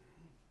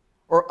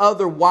are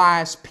other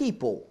wise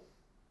people.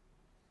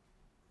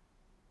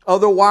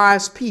 Other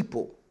wise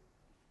people.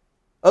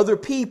 Other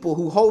people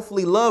who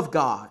hopefully love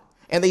God,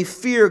 and they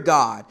fear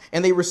God,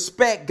 and they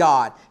respect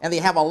God, and they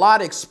have a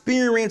lot of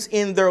experience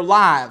in their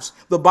lives.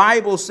 The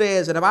Bible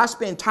says that if I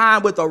spend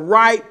time with the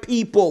right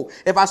people,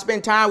 if I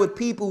spend time with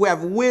people who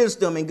have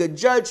wisdom and good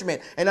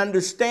judgment and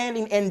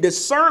understanding and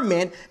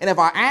discernment, and if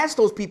I ask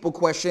those people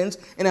questions,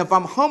 and if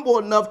I'm humble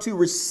enough to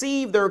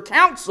receive their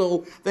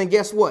counsel, then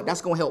guess what?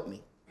 That's going to help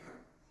me.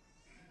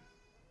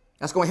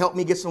 That's going to help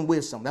me get some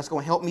wisdom. That's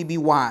going to help me be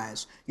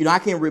wise. You know, I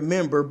can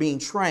remember being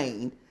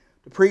trained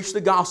to preach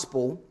the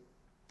gospel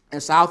in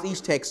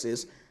Southeast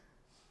Texas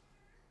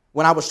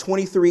when I was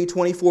 23,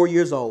 24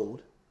 years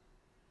old.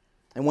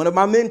 And one of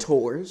my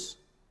mentors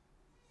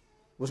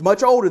was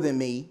much older than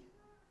me,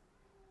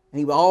 and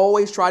he would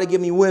always try to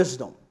give me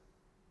wisdom.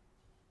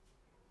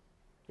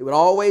 He would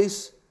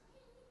always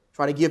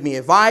try to give me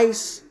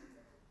advice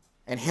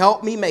and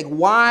help me make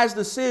wise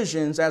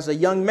decisions as a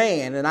young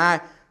man. And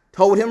I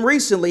told him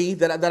recently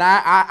that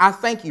I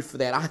thank you for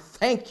that. I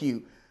thank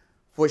you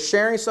for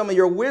sharing some of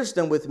your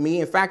wisdom with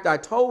me. In fact, I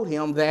told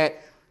him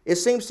that it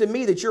seems to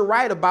me that you're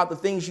right about the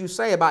things you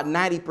say about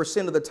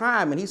 90% of the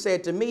time. And he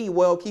said to me,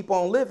 well, keep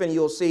on living.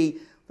 You'll see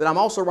that I'm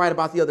also right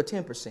about the other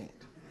 10%.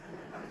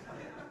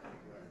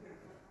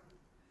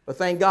 But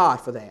thank God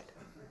for that.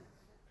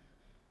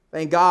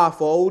 Thank God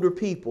for older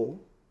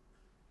people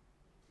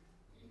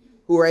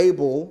who are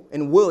able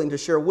and willing to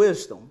share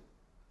wisdom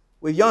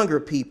with younger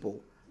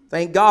people.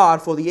 Thank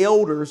God for the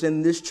elders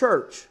in this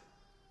church.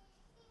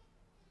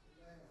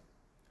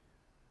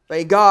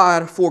 Thank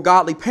God for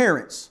godly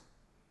parents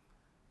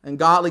and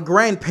godly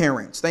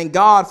grandparents. Thank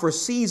God for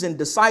seasoned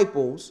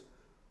disciples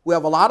who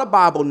have a lot of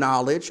Bible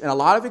knowledge and a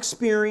lot of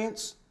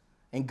experience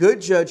and good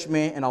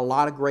judgment and a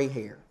lot of gray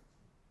hair.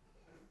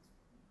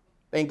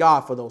 Thank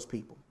God for those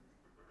people.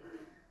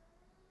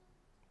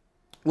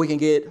 We can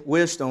get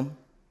wisdom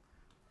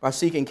by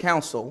seeking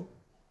counsel.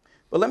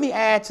 But let me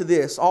add to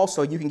this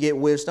also, you can get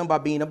wisdom by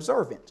being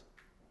observant.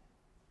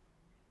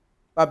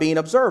 By being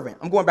observant.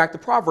 I'm going back to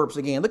Proverbs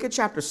again. Look at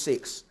chapter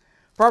 6.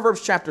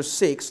 Proverbs chapter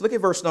 6, look at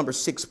verse number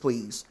 6,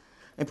 please.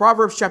 In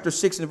Proverbs chapter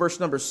 6 and verse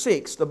number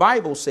 6, the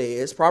Bible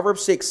says,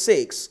 Proverbs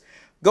 6:6,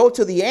 go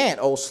to the ant,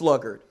 O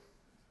sluggard,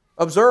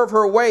 observe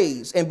her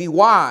ways and be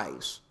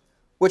wise,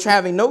 which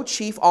having no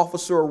chief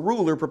officer or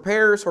ruler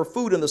prepares her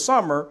food in the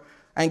summer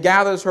and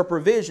gathers her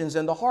provisions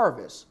in the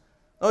harvest.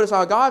 Notice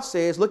how God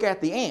says, look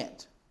at the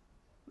ant.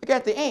 Look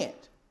at the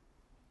ant.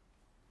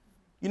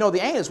 You know,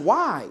 the ant is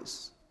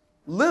wise.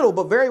 Little,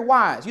 but very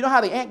wise. You know how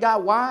the ant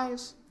got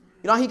wise?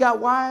 You know how he got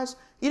wise?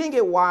 He didn't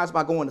get wise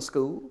by going to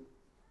school.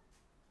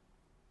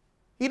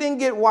 He didn't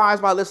get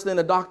wise by listening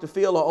to Dr.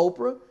 Phil or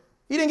Oprah.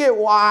 He didn't get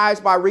wise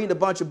by reading a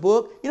bunch of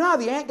books. You know how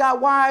the ant got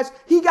wise?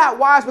 He got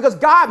wise because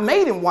God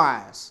made him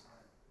wise.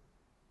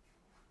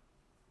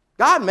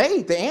 God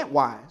made the ant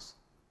wise.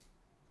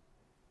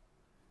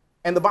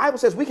 And the Bible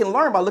says we can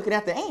learn by looking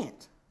at the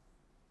ant.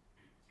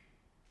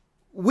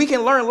 We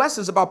can learn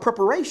lessons about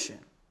preparation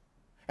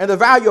and the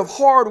value of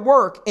hard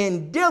work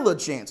and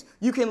diligence.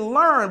 You can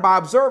learn by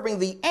observing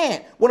the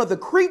ant, one of the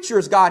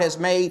creatures God has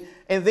made.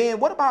 And then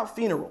what about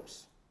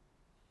funerals?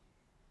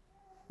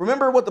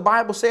 Remember what the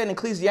Bible said in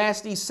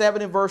Ecclesiastes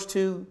 7 and verse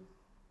 2?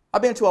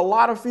 I've been to a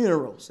lot of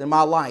funerals in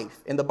my life.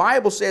 And the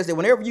Bible says that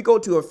whenever you go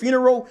to a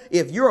funeral,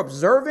 if you're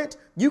observant,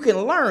 you can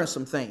learn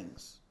some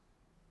things.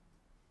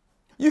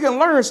 You can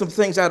learn some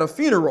things at a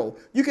funeral.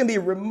 You can be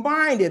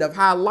reminded of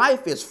how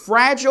life is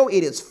fragile,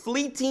 it is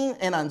fleeting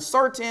and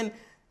uncertain,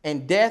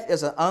 and death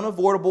is an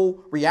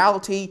unavoidable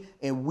reality,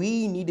 and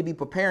we need to be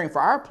preparing for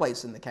our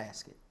place in the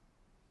casket.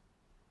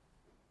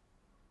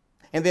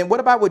 And then what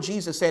about what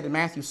Jesus said in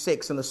Matthew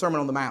 6 in the Sermon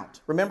on the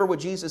Mount? Remember what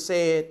Jesus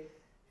said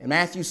in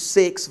Matthew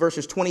 6,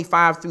 verses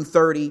 25 through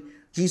 30.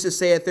 Jesus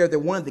said there that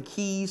one of the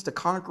keys to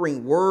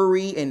conquering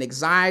worry and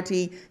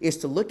anxiety is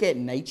to look at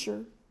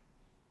nature.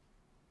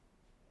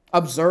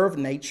 Observe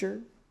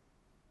nature.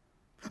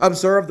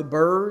 Observe the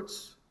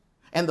birds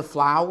and the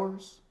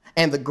flowers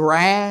and the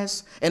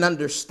grass, and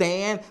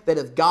understand that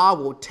if God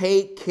will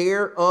take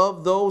care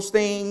of those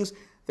things,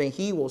 then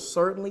he will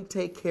certainly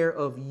take care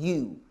of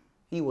you.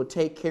 He will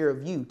take care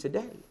of you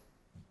today.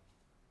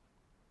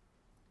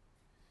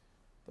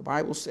 The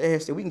Bible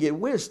says that we can get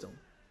wisdom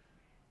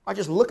by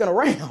just looking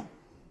around,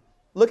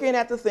 looking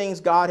at the things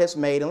God has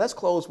made. And let's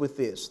close with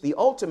this, the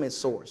ultimate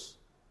source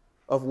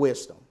of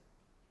wisdom.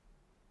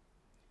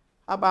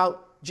 How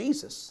about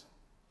Jesus?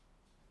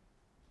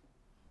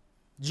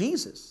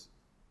 Jesus.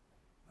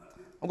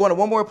 I'm going to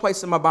one more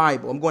place in my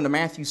Bible. I'm going to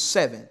Matthew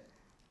 7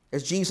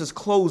 as Jesus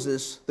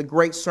closes the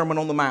great Sermon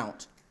on the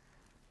Mount.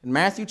 In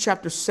Matthew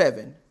chapter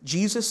 7,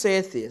 Jesus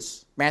said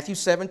this, Matthew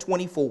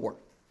 7:24.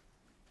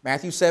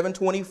 Matthew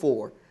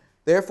 7:24.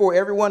 Therefore,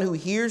 everyone who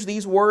hears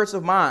these words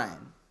of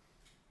mine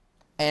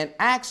and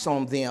acts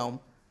on them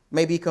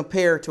may be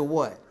compared to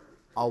what?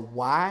 A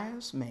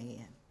wise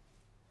man.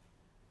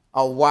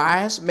 A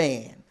wise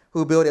man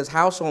who built his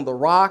house on the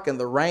rock, and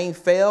the rain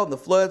fell, and the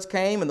floods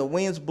came, and the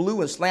winds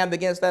blew and slammed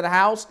against that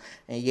house,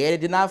 and yet it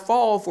did not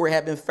fall, for it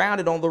had been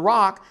founded on the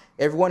rock.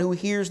 Everyone who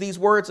hears these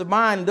words of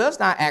mine and does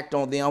not act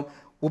on them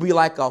will be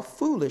like a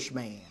foolish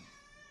man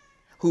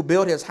who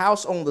built his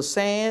house on the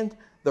sand.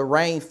 The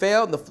rain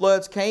fell, and the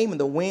floods came, and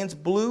the winds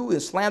blew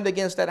and slammed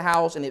against that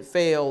house, and it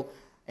fell,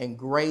 and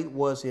great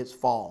was its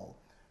fall.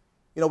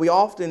 You know, we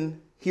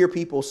often hear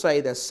people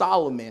say that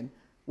Solomon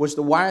was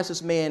the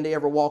wisest man to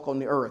ever walk on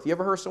the earth. You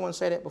ever heard someone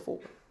say that before?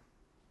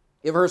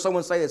 You ever heard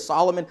someone say that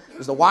Solomon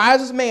was the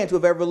wisest man to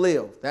have ever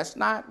lived? That's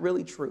not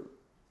really true.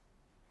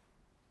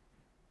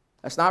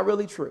 That's not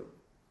really true.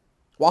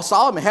 While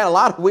Solomon had a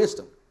lot of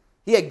wisdom,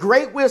 he had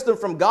great wisdom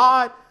from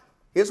God.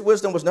 His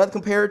wisdom was nothing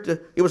compared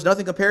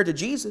to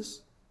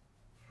Jesus.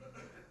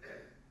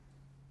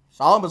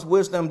 Solomon's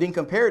wisdom didn't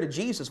compare to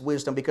Jesus'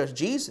 wisdom because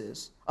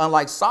Jesus,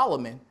 unlike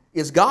Solomon,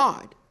 is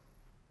God.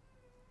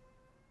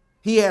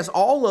 He has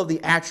all of the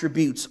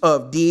attributes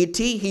of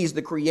deity. He's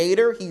the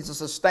creator. He's the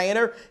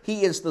sustainer.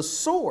 He is the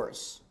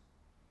source.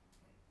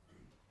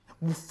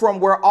 From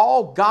where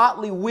all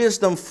godly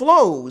wisdom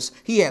flows,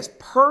 he has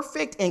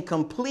perfect and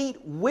complete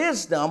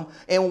wisdom.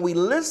 And when we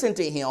listen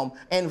to him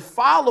and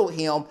follow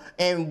him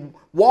and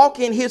walk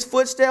in his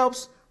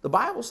footsteps, the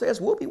Bible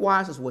says we'll be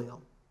wise as well.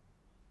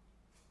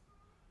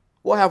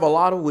 We'll have a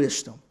lot of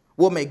wisdom.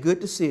 We'll make good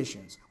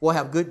decisions. We'll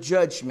have good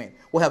judgment.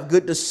 We'll have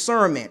good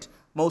discernment.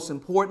 Most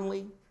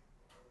importantly,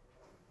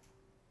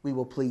 we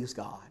will please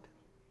God.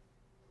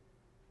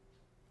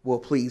 We'll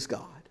please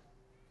God.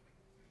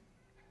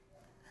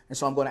 And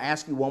so I'm going to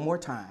ask you one more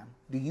time.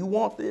 Do you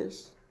want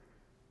this?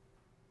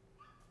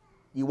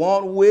 You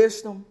want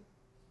wisdom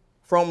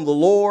from the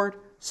Lord?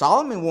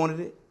 Solomon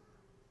wanted it.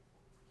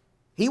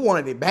 He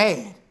wanted it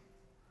bad.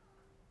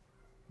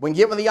 When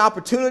given the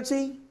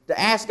opportunity to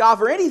ask God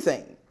for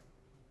anything,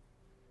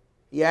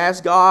 he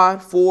asked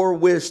God for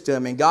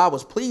wisdom, and God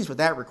was pleased with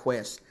that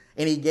request,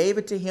 and he gave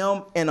it to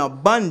him in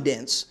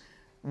abundance.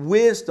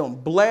 Wisdom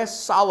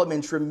blessed Solomon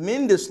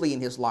tremendously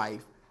in his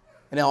life,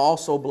 and it'll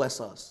also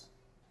bless us.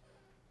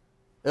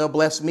 It'll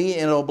bless me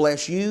and it'll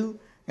bless you.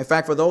 In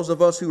fact, for those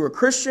of us who are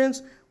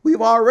Christians,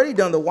 we've already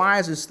done the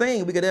wisest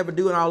thing we could ever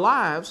do in our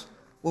lives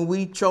when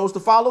we chose to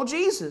follow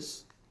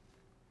Jesus.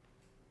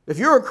 If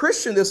you're a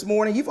Christian this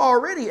morning, you've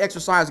already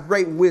exercised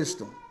great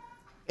wisdom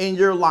in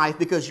your life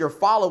because you're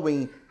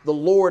following the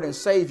Lord and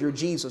Savior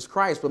Jesus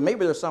Christ. But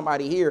maybe there's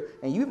somebody here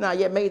and you've not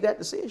yet made that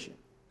decision.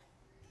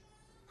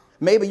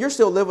 Maybe you're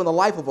still living the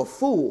life of a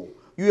fool.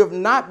 You have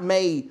not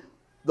made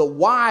the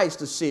wise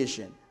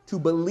decision to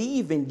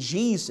believe in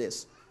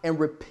Jesus and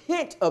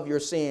repent of your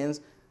sins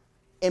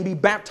and be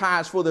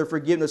baptized for the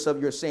forgiveness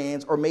of your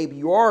sins. Or maybe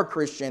you are a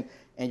Christian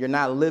and you're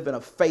not living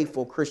a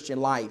faithful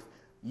Christian life.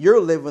 You're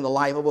living the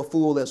life of a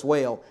fool as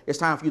well. It's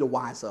time for you to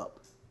wise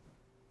up.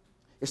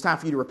 It's time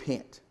for you to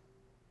repent.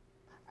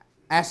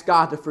 Ask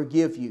God to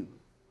forgive you,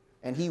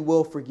 and he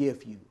will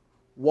forgive you.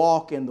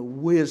 Walk in the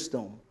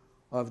wisdom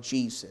of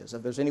Jesus.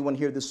 If there's anyone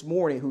here this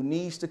morning who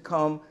needs to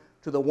come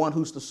to the one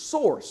who's the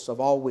source of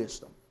all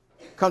wisdom,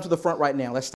 come to the front right now. Let's